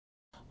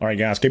All right,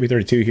 guys,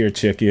 KB32 here.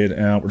 Check it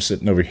out. We're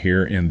sitting over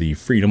here in the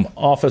Freedom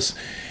office,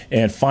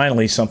 and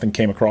finally something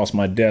came across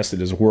my desk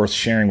that is worth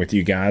sharing with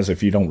you guys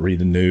if you don't read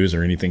the news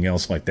or anything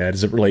else like that,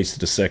 as it relates to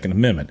the Second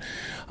Amendment.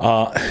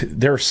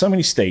 There are so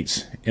many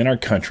states in our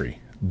country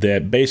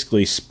that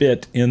basically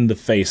spit in the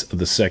face of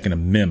the Second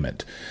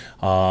Amendment.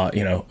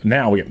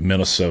 Now we have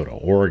Minnesota,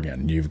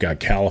 Oregon, you've got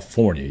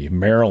California,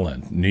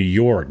 Maryland, New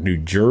York, New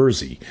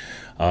Jersey,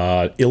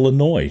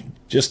 Illinois,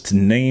 just to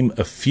name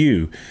a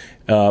few.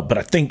 But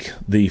I think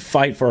the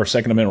fight for our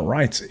Second Amendment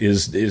rights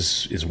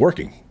is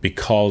working,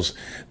 because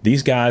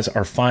these guys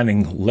are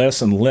finding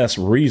less and less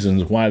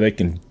reasons why they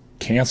can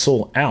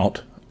cancel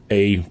out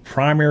a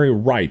primary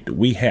right that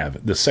we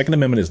have. The Second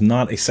Amendment is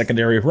not a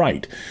secondary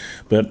right,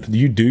 but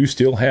you do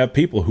still have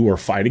people who are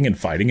fighting and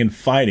fighting and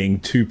fighting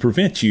to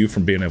prevent you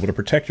from being able to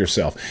protect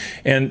yourself.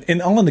 And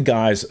all in the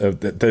guise of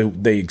that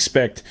they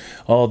expect,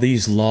 oh,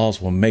 these laws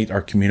will make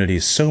our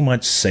communities so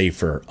much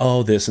safer.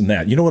 Oh, this and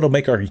that. You know what will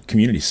make our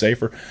community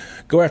safer?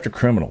 Go after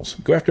criminals.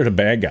 Go after the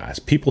bad guys.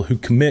 People who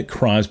commit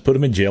crimes, put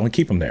them in jail and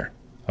keep them there.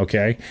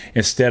 Okay,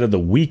 instead of the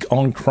weak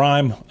on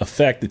crime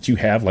effect that you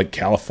have, like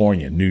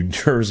California, New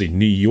Jersey,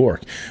 New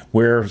York,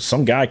 where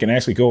some guy can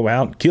actually go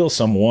out and kill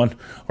someone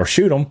or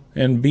shoot them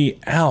and be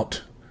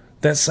out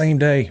that same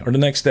day or the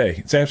next day.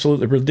 It's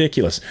absolutely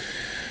ridiculous.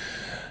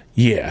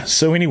 Yeah,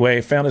 so anyway,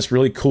 I found this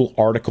really cool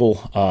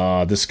article.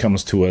 This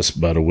comes to us,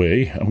 by the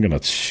way. I'm going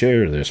to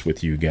share this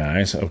with you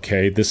guys.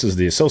 Okay, this is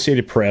the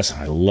Associated Press.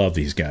 I love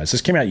these guys.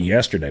 This came out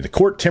yesterday. The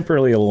court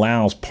temporarily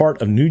allows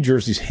part of New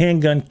Jersey's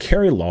handgun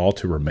carry law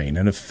to remain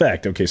in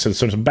effect. Okay, so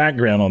some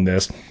background on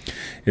this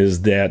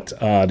is that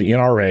the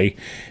NRA,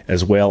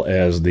 as well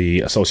as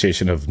the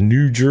Association of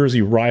New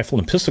Jersey Rifle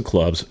and Pistol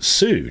Clubs,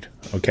 sued,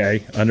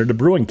 okay, under the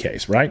Brewing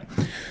case, right?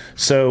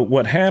 So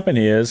what happened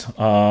is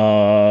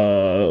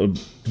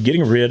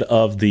getting rid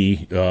of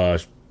the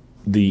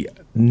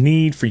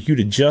need for you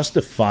to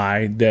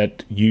justify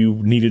that you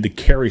needed to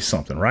carry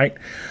something, right?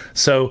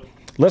 So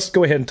let's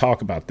go ahead and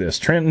talk about this.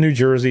 Trenton, New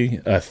Jersey,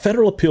 a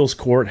federal appeals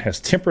court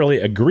has temporarily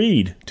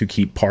agreed to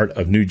keep part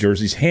of New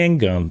Jersey's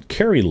handgun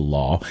carry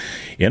law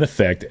in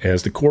effect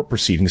as the court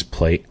proceedings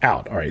play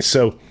out. All right,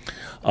 so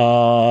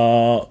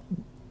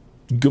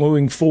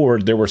going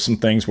forward, there were some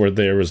things where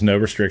there was no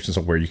restrictions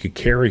on where you could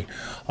carry.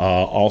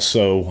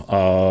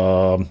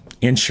 Also,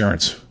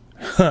 insurance.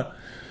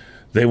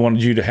 They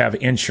wanted you to have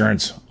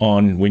insurance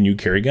on when you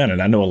carry a gun.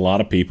 And I know a lot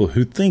of people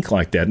who think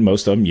like that.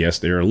 Most of them, yes,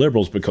 they are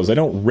liberals, because they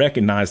don't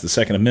recognize the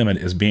Second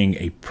Amendment as being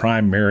a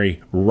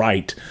primary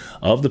right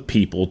of the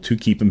people to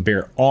keep and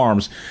bear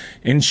arms,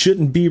 and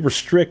shouldn't be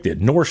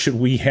restricted, nor should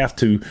we have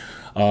to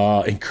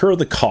incur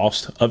the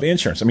cost of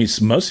insurance. I mean,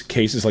 most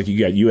cases, like you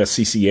got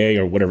USCCA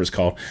or whatever it's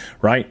called,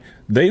 right?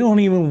 They don't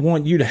even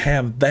want you to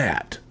have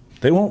that.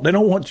 They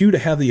don't want you to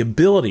have the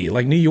ability,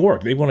 like New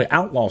York. They want to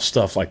outlaw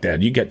stuff like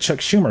that. You got Chuck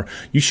Schumer.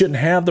 You shouldn't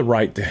have the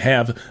right to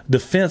have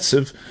defense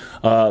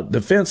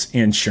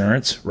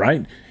insurance,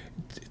 right,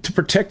 to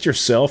protect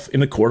yourself in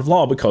the court of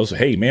law. Because,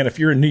 hey, man, if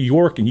you're in New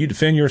York and you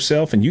defend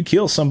yourself and you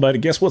kill somebody,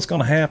 guess what's going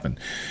to happen?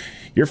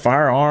 Your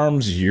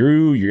firearms,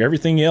 your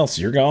everything else,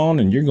 you're gone,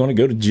 and you're going to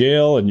go to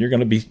jail, and you're going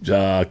to be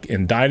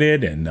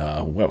indicted. And,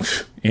 well,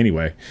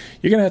 anyway,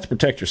 you're going to have to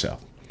protect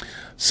yourself.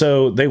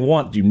 So they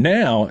want you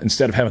now,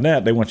 instead of having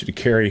that, they want you to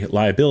carry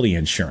liability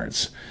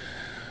insurance.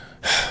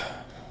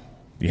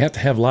 You have to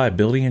have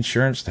liability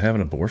insurance to have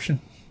an abortion?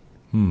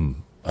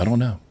 I don't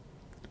know.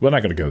 We're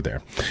not going to go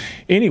there.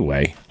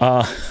 Anyway,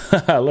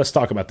 let's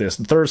talk about this.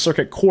 The Third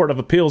Circuit Court of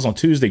Appeals on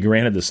Tuesday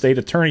granted the state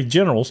attorney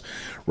general's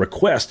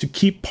request to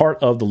keep part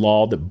of the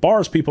law that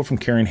bars people from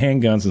carrying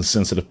handguns in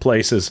sensitive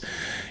places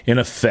in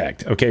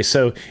effect. Okay,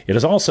 so it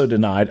has also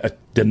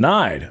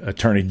denied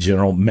Attorney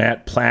General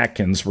Matt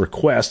Platkin's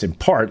request, in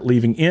part,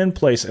 leaving in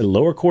place a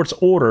lower court's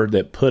order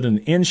that put an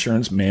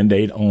insurance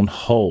mandate on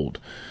hold.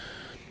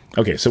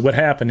 Okay, so what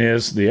happened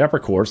is the upper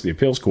courts, the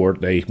appeals court,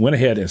 they went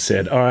ahead and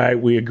said, all right,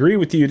 we agree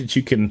with you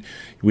that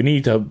we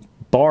need to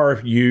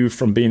bar you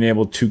from being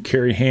able to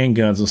carry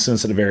handguns in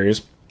sensitive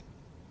areas,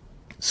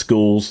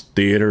 schools,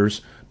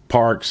 theaters,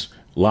 parks,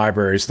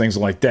 libraries, things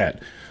like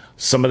that.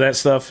 Some of that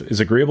stuff is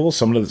agreeable.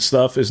 Some of the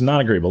stuff is not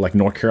agreeable. Like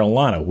North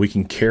Carolina, we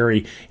can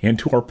carry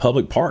into our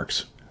public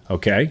parks.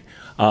 Okay.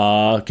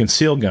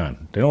 Concealed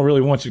gun. They don't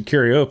really want you to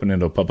carry open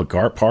into a public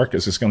park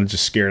because it's going to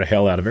just scare the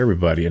hell out of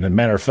everybody. And as a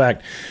matter of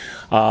fact,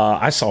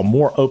 I saw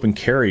more open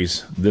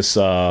carries this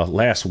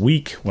last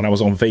week when I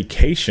was on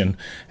vacation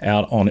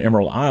out on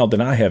Emerald Isle than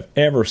I have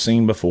ever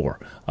seen before.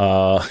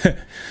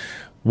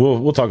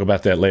 We'll talk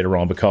about that later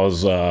on,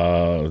 because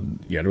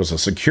there was a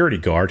security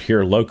guard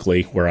here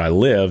locally where I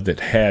live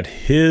that had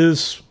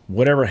his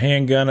whatever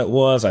handgun it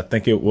was. I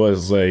think it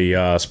was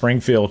a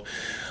Springfield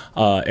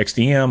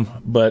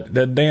XDM, but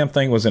that damn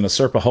thing was in a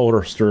Serpa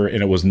holster,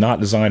 and it was not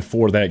designed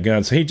for that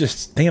gun. So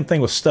damn thing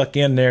was stuck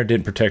in there,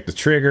 didn't protect the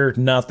trigger,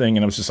 nothing.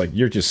 And I was just like,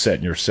 you're just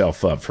setting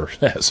yourself up for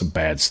some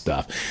bad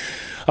stuff.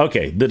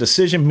 Okay, the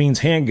decision means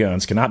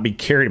handguns cannot be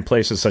carried in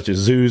places such as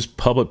zoos,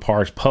 public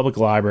parks, public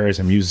libraries,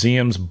 and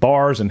museums,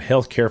 bars, and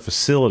healthcare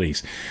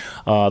facilities.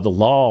 The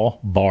law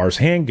bars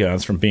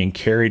handguns from being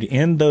carried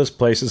in those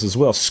places as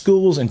well as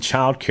schools and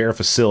child care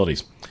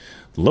facilities.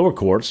 The lower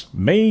court's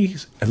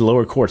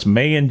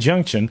May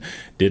injunction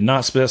did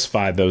not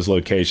specify those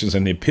locations,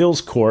 and the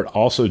appeals court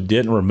also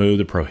didn't remove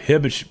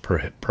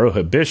the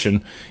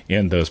prohibition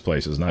in those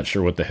places. Not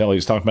sure what the hell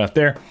he's talking about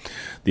there.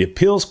 The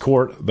appeals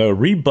court, though,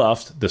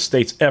 rebuffed the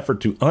state's effort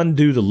to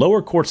undo the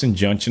lower court's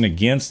injunction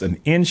against an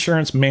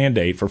insurance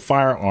mandate for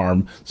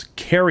firearms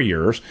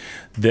carriers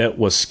that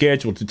was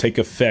scheduled to take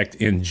effect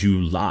in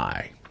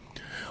July.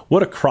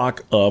 What a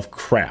crock of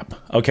crap.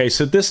 Okay,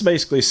 so this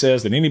basically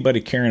says that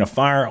anybody carrying a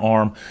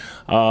firearm,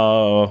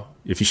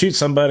 if you shoot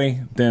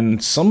somebody, then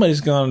somebody's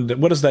going to,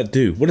 what does that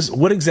do?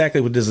 What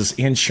exactly does this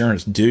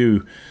insurance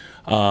do?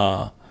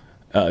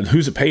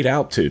 Who's it paid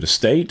out to? The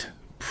state?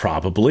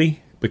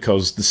 Probably,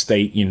 because the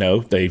state,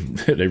 they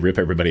rip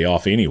everybody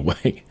off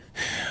anyway.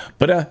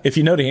 But if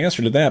you know the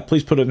answer to that,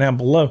 please put it down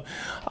below.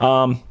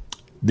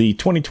 The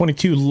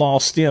 2022 law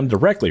stemmed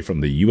directly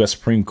from the U.S.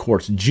 Supreme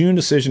Court's June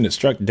decision that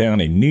struck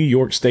down a New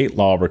York state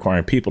law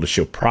requiring people to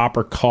show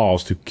proper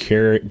cause to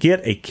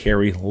get a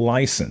carry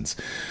license.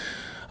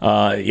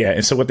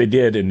 And so what they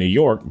did in New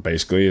York,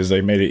 basically, is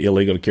they made it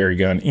illegal to carry a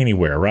gun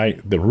anywhere,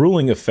 right? The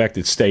ruling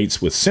affected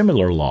states with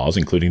similar laws,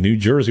 including New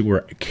Jersey,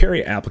 where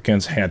carry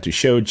applicants had to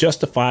show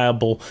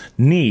justifiable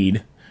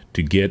need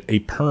to get a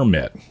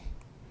permit.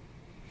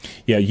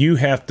 Yeah, you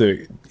have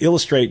to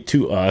illustrate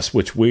to us,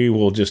 which we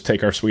will just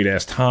take our sweet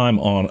ass time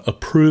on,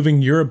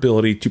 approving your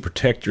ability to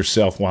protect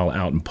yourself while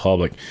out in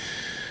public.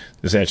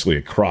 This is actually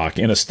a crock.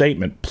 In a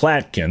statement,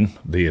 Platkin,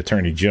 the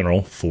Attorney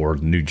General for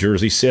New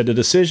Jersey, said the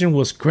decision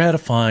was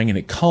gratifying and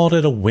it called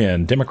it a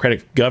win.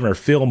 Democratic Governor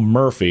Phil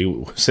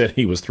Murphy said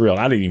he was thrilled.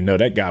 I didn't even know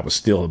that guy was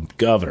still a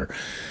governor.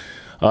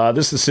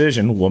 This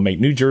decision will make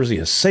New Jersey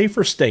a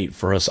safer state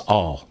for us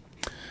all.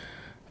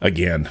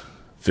 Again,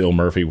 Phil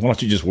Murphy, why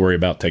don't you just worry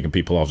about taking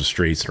people off the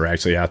streets that are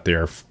actually out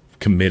there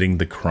committing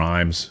the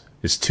crimes?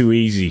 It's too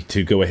easy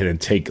to go ahead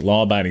and take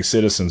law-abiding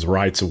citizens'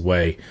 rights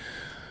away,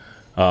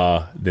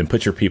 then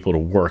put your people to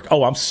work.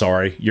 Oh, I'm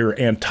sorry, you're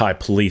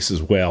anti-police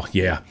as well.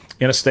 Yeah.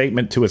 In a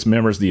statement to its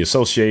members, the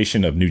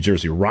Association of New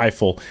Jersey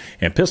Rifle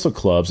and Pistol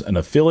Clubs, an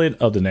affiliate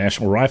of the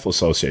National Rifle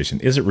Association,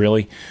 is it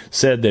really,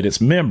 said that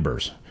its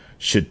members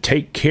should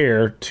take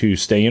care to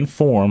stay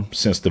informed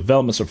since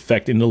developments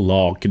affecting the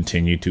law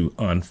continue to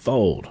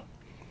unfold.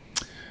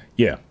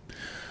 Yeah.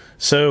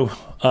 So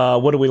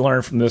what do we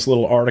learn from this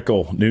little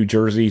article? New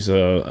Jersey's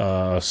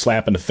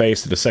slap in the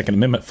face to the Second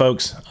Amendment,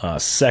 folks.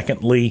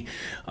 Secondly,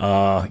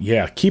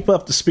 keep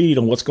up the speed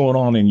on what's going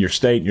on in your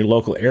state and your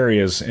local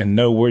areas and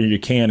know where you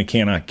can and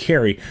cannot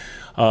carry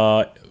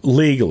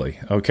legally,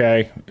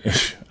 okay?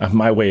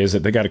 My way is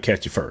that they got to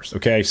catch you first,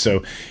 okay?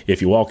 So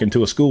if you walk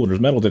into a school and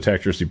there's metal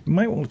detectors, you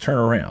might want to turn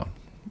around.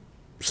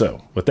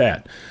 So with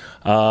that,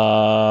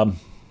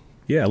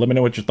 let me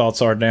know what your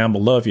thoughts are down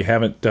below. If you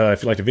haven't,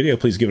 if you like the video,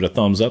 please give it a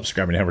thumbs up.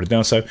 Subscribe if you haven't already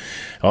done so.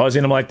 I always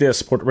end them like this.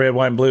 Support the red,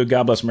 white, and blue.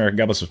 God bless America.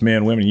 God bless us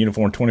men, women in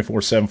uniform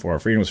 24/7 for our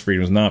freedom.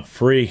 Freedom is not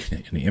free.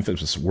 And the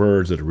infamous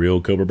words of the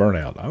real Cobra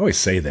Burnout. I always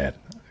say that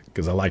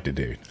because I like to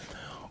do.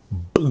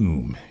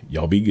 Boom.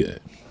 Y'all be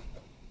good.